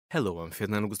Hello, I'm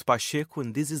Fernando Augusto Pacheco,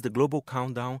 and this is the Global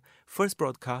Countdown, first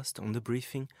broadcast on The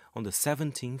Briefing on the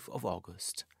 17th of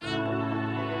August.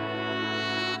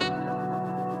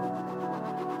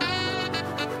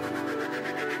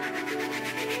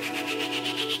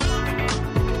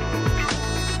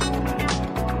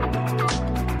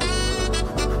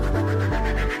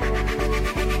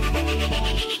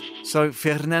 So,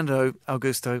 Fernando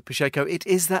Augusto Pacheco, it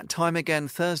is that time again.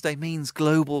 Thursday means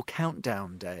Global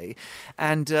Countdown Day.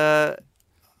 And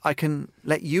I can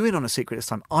let you in on a secret this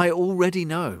time. I already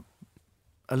know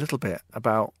a little bit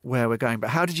about where we're going.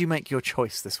 But how did you make your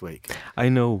choice this week? I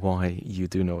know why you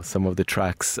do know some of the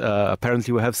tracks.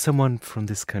 Apparently we have someone from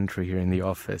this country here in the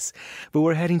office. But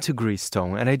we're heading to Greece,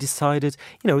 Tom, and I decided,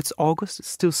 it's August, it's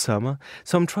still summer,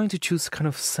 so I'm trying to choose kind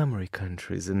of summery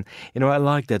countries. And, I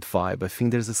like that vibe. I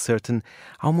think there's a certain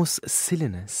almost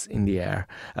silliness in the air.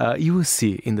 You will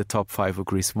see in the top 5 of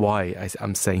Greece why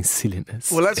I'm saying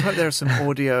silliness. Well, let's hope there's some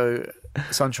audio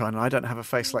sunshine, and I don't have a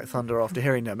face like thunder after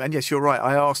hearing them. And yes, you're right,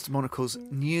 I asked Monocle's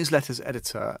newsletters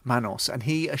editor, Manos, and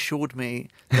he assured me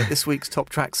that this week's top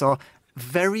tracks are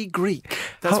very Greek.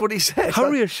 That's what he said. How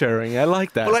reassuring. I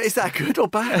like that. Well, is that good or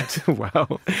bad?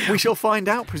 Wow. We shall find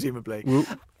out, presumably.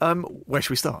 Where should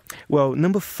we start? Well,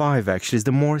 number 5 actually is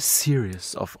the more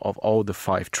serious of all the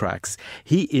 5 tracks.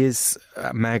 He is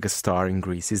a megastar in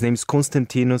Greece. His name is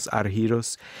Konstantinos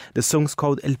Argyros. The song's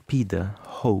called Elpida,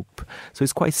 Hope. So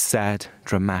it's quite sad,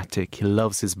 dramatic. He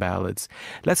loves his ballads.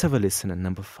 Let's have a listen at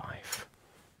number 5.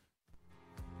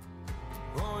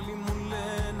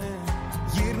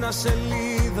 Γύρνα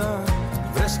σελίδα,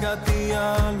 βρες κάτι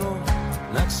άλλο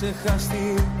να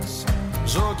ξεχαστείς.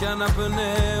 Ζω κι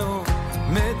αναπνέω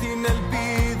με την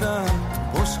ελπίδα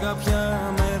πως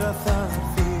κάποια μέρα θα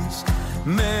έρθεις.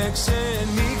 Με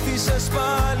ξενύχτησες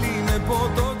πάλι με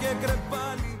ποτό και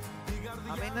κρεπάλι.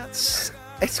 I mean,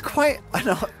 it's quite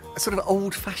a sort of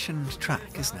old-fashioned track,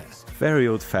 isn't it? Very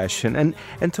old-fashioned.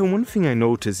 And Tom, one thing I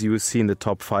noticed you will see in the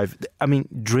top 5,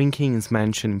 drinking is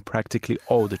mentioned in practically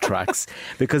all the tracks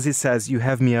because he says, you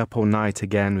have me up all night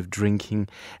again with drinking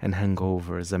and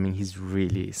hangovers. He's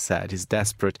really sad. He's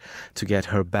desperate to get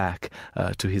her back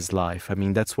to his life.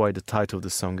 That's why the title of the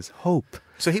song is Hope.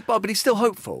 So but he's still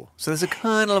hopeful. So there's a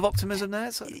kernel of optimism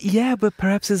there. So yeah, but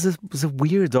perhaps it's a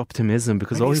weird optimism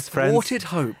because maybe all his friends... thwarted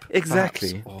hope.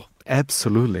 Exactly.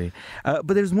 Absolutely.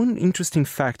 But there's one interesting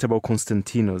fact about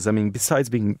Konstantinos. Besides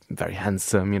being very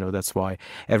handsome, that's why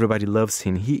everybody loves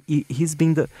him. He's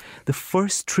been the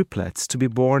first triplets to be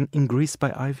born in Greece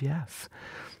by IVF.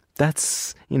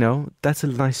 That's a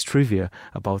nice trivia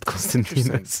about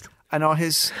Konstantinos. And are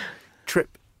his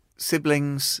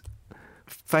siblings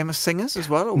famous singers as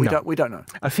well? Or we don't know.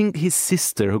 I think his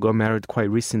sister, who got married quite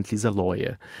recently, is a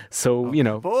lawyer. So,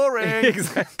 boring.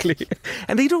 Exactly.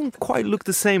 And they don't quite look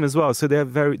the same as well. So they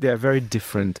are very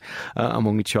different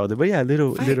among each other. But yeah,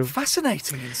 little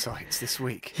fascinating insights this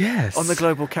week. Yes. On the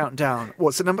Global Countdown.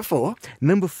 What's at number 4?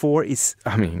 Number 4 is,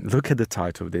 look at the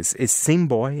title of this. It's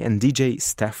Simboy and DJ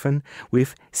Stefan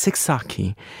with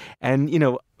Sexaki. And,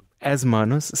 as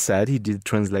Manos said, he did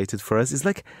translate it for us. It's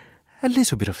like a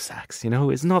little bit of sex,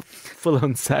 it's not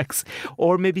full-on sex,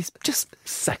 or maybe just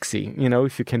sexy,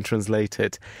 if you can translate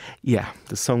it. Yeah,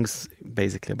 the song's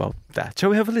basically about that. Shall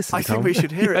we have a listen, I think we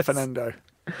should hear it, Fernando.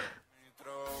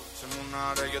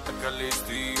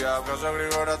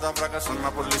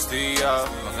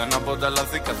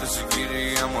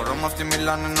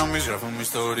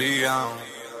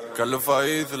 Καλό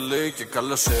φαΐ θέλει και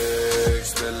καλό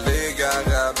σεξ. Θέλει και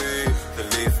αγάπη,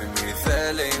 θέλει θυμή,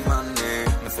 θέλει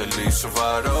μανί. Με θέλει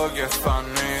σοβαρό και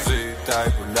φανί. Ζητάει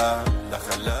πουλά, τα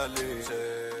χαλάλι.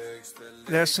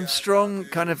 There's some strong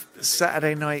kind of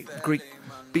Saturday night Greek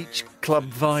beach club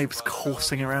vibes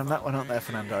coursing around that one, aren't there,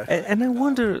 Fernando? And I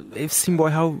wonder if Simboy,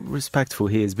 how respectful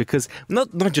he is, because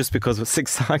not just because of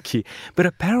Sexaki, but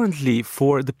apparently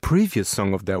for the previous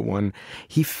song of that one,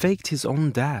 he faked his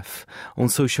own death on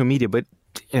social media. But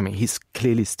he's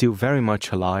clearly still very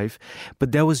much alive,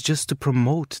 but that was just to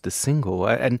promote the single.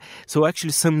 And so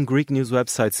actually some Greek news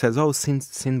website says,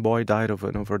 Simboy died of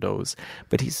an overdose.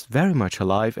 But he's very much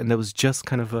alive, and that was just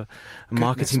kind of a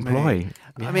marketing ploy.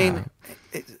 Yeah.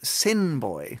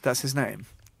 Simboy, that's his name.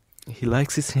 He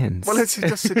likes his hints. Well, it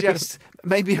just suggests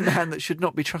maybe a man that should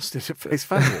not be trusted at face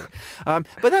value.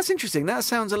 But that's interesting. That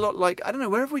sounds a lot like, I don't know,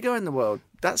 wherever we go in the world,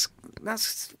 that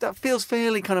feels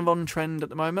fairly kind of on trend at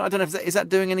the moment. I don't know, is that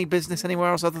doing any business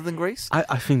anywhere else other than Greece?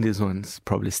 I think this one's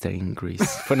probably staying in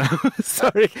Greece for now.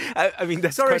 Sorry.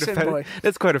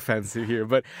 That's quite offensive here.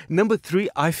 But number 3,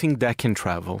 I think that can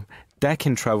travel. that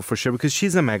can travel for sure because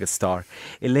she's a megastar.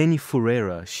 Eleni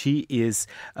Foureira, she is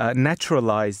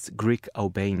naturalized Greek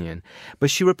Albanian, but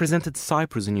she represented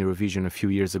Cyprus in Eurovision a few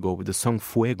years ago with the song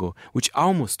Fuego, which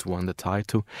almost won the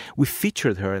title. We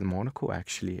featured her in Monaco,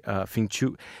 actually. I think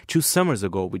two summers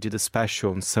ago, we did a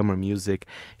special on summer music.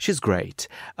 She's great.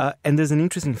 And there's an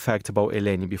interesting fact about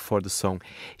Eleni before the song.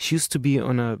 She used to be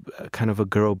on a kind of a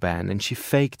girl band, and she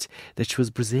faked that she was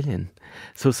Brazilian.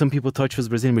 So some people thought she was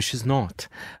Brazilian, but she's not.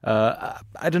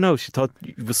 I don't know. She thought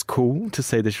it was cool to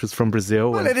say that she was from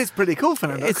Brazil. Well, it is pretty cool,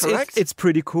 Fernando, correct? It's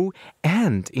pretty cool.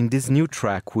 And in this new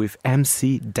track with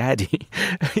MC Daddy,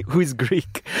 who is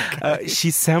Greek,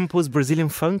 she samples Brazilian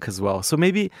funk as well. So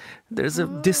maybe there's a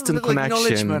distant connection.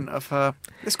 Acknowledgement of her.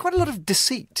 There's quite a lot of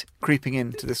deceit creeping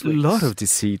into this week's lot of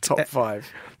deceit. Top 5.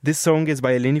 This song is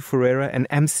by Eleni Foureira and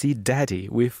MC Daddy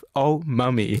with Oh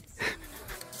Mommy.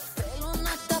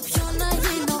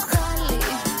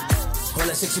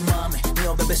 Sexy mami,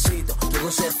 mio bebecito. Κι εγώ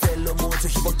σε θέλω mucho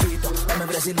y poquito. Πάμε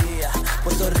Βραζιλία,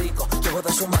 Puerto Rico. Κι εγώ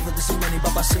θα σου μάθω τι σημαίνει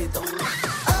papacito.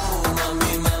 Oh,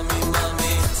 mami, mami,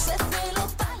 mami.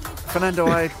 Fernando,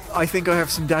 I think I have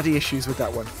some daddy issues with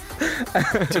that one,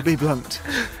 to be blunt.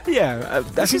 Yeah.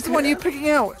 This is the one you're picking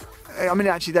out. I mean,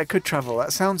 actually, that could travel.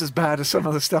 That sounds as bad as some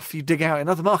of the stuff you dig out in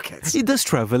other markets. It does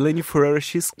travel. Eleni Foureira,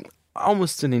 she's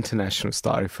almost an international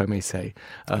star, if I may say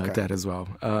that as well.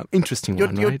 Interesting one,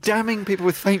 right? You're damning people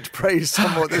with faint praise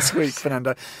somewhat this week,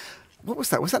 Fernando. What was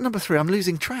that? Was that number 3? I'm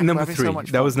losing track. Number 3. So much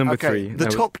that fun. was number okay. 3. The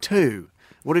top 2.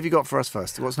 What have you got for us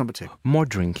first? What's number 2? More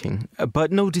drinking, but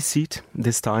no deceit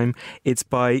this time. It's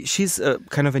by, she's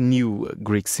kind of a new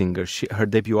Greek singer. Her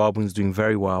debut album is doing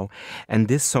very well. And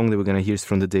this song that we're going to hear is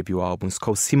from the debut album. It's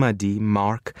called Simadi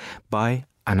Mark by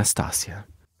Anastasia.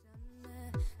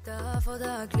 Τα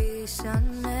φώτα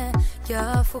κλείσανε κι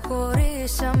αφού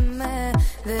χωρίσαμε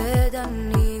δεν τα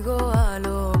ανοίγω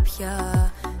άλλο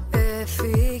πια.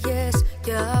 Έφυγες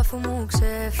κι αφού μου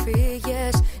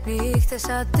ξεφύγες νύχτες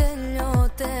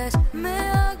ατελειώτες με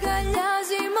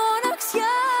αγκαλιάζει η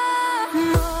μοναξιά.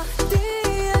 Μα τι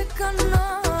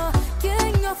έκανα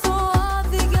και νιώθω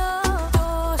άδεια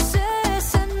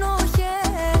τόσες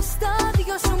ενοχές στα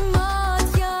δυο σου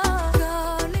μάτια.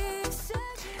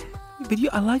 But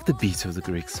I like the beat of the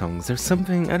Greek songs. There's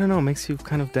something, I don't know, makes you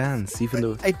kind of dance, even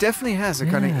though... It definitely has a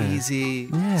kind of easy,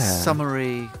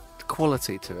 summery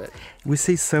quality to it. We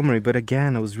say summary, but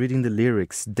again, I was reading the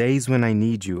lyrics. Days when I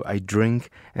need you, I drink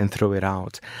and throw it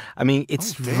out. I mean,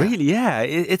 it's really,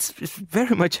 it's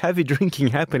very much heavy drinking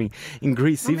happening in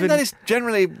Greece. I mean, that is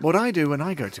generally what I do when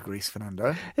I go to Greece,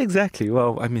 Fernando. Exactly.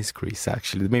 Well, I miss Greece,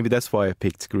 actually. Maybe that's why I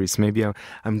picked Greece. Maybe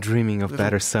I'm dreaming of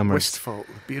better summers. Wistful,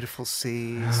 beautiful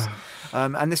seas.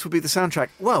 And this will be the soundtrack.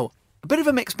 Well, a bit of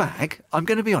a mixed bag, I'm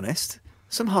going to be honest.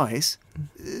 Some highs,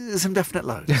 some definite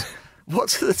lows.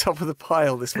 What's at the top of the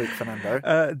pile this week, Fernando?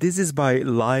 This is by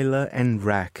Lila and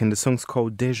Rack, and the song's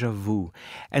called Deja Vu.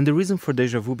 And the reason for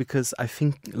Deja Vu, because I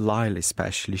think Lila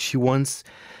especially, she wants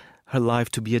her life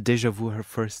to be a deja vu, her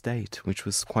first date, which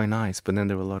was quite nice. But then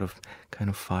there were a lot of kind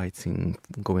of fighting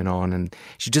going on, and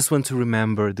she just wants to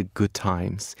remember the good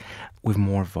times with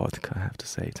more vodka, I have to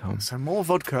say, Tom. So more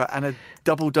vodka and a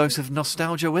double dose of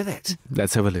nostalgia with it.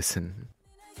 Let's have a listen.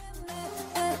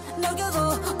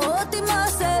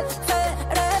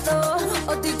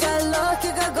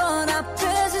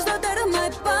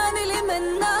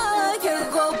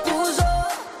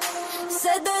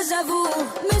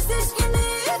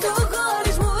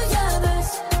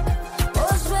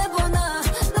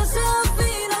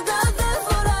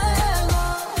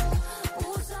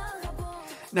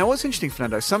 Now, what's interesting,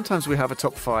 Fernando, sometimes we have a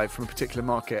top 5 from a particular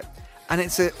market, and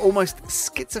it's an almost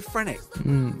schizophrenic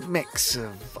mix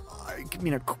of,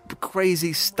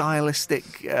 crazy stylistic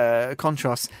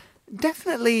contrasts.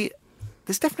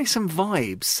 There's definitely some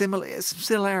vibes,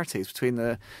 similarities between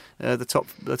the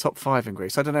top 5 in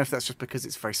Greece. I don't know if that's just because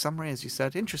it's very summery, as you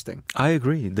said. Interesting. I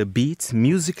agree. The beats,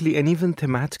 musically and even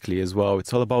thematically as well.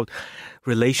 It's all about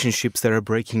relationships that are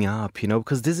breaking up,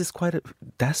 because this is quite a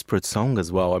desperate song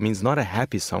as well. I mean, it's not a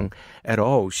happy song at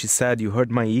all. She said, "You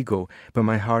hurt my ego, but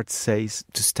my heart says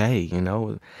to stay,"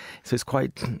 So it's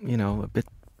quite, a bit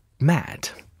mad.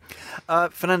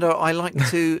 Fernando, I like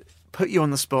to put you on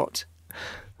the spot,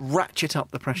 ratchet up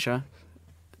the pressure,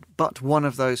 but one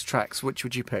of those tracks, which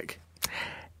would you pick?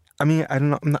 I mean,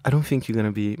 I don't think you're going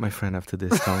to be my friend after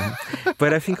this time.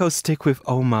 But I think I'll stick with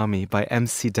Oh Mommy by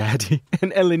MC Daddy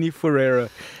and Eleni Foureira.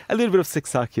 A little bit of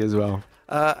Sexaki as well.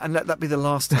 And let that be the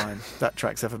last time that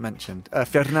track's ever mentioned.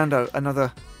 Fernando,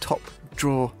 another top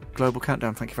draw Global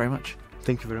Countdown. Thank you very much.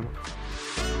 Thank you very much.